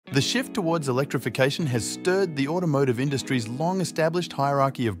The shift towards electrification has stirred the automotive industry's long-established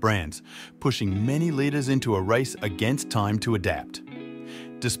hierarchy of brands, pushing many leaders into a race against time to adapt.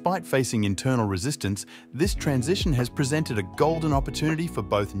 Despite facing internal resistance, this transition has presented a golden opportunity for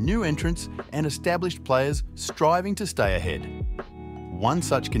both new entrants and established players striving to stay ahead. One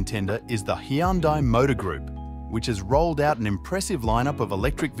such contender is the Hyundai Motor Group, which has rolled out an impressive lineup of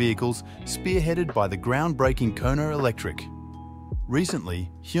electric vehicles spearheaded by the groundbreaking Kona Electric. Recently,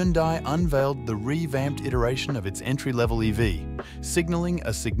 Hyundai unveiled the revamped iteration of its entry-level EV, signaling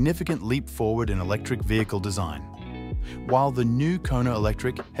a significant leap forward in electric vehicle design. While the new Kona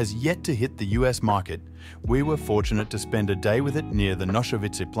Electric has yet to hit the US market, we were fortunate to spend a day with it near the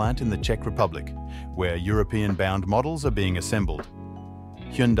Noshovice plant in the Czech Republic, where European-bound models are being assembled.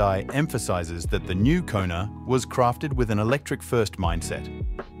 Hyundai emphasizes that the new Kona was crafted with an electric-first mindset.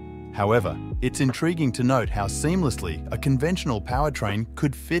 However, it's intriguing to note how seamlessly a conventional powertrain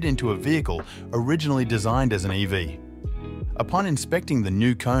could fit into a vehicle originally designed as an EV. Upon inspecting the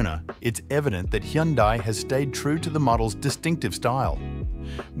new Kona, it's evident that Hyundai has stayed true to the model's distinctive style.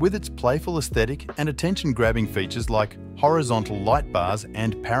 With its playful aesthetic and attention-grabbing features like horizontal light bars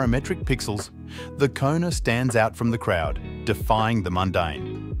and parametric pixels, the Kona stands out from the crowd, defying the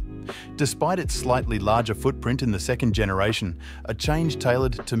mundane. Despite its slightly larger footprint in the second generation, a change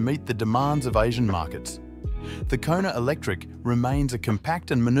tailored to meet the demands of Asian markets, the Kona Electric remains a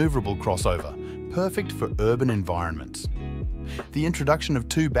compact and maneuverable crossover, perfect for urban environments. The introduction of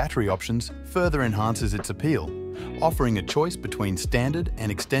two battery options further enhances its appeal, offering a choice between standard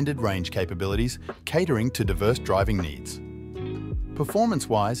and extended range capabilities, catering to diverse driving needs.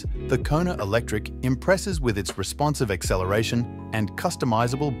 Performance-wise, the Kona Electric impresses with its responsive acceleration and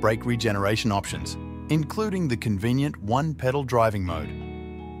customizable brake regeneration options, including the convenient one-pedal driving mode.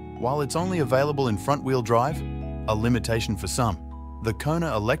 While it's only available in front-wheel drive, a limitation for some, the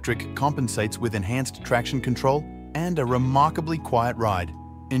Kona Electric compensates with enhanced traction control and a remarkably quiet ride,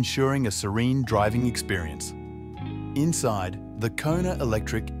 ensuring a serene driving experience. Inside, the Kona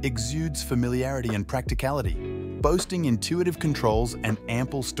Electric exudes familiarity and practicality, boasting intuitive controls and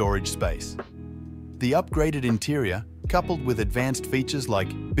ample storage space. The upgraded interior, coupled with advanced features like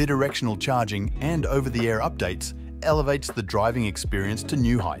bidirectional charging and over-the-air updates, elevates the driving experience to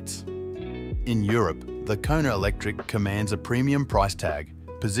new heights. In Europe, the Kona Electric commands a premium price tag,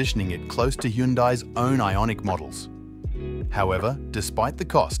 positioning it close to Hyundai's own Ioniq models. However, despite the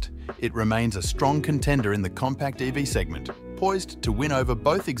cost, it remains a strong contender in the compact EV segment, poised to win over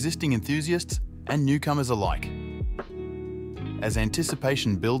both existing enthusiasts and newcomers alike. As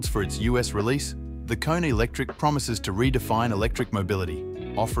anticipation builds for its US release, the Kona Electric promises to redefine electric mobility,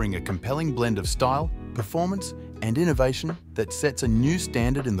 offering a compelling blend of style, performance, and innovation that sets a new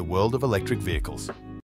standard in the world of electric vehicles.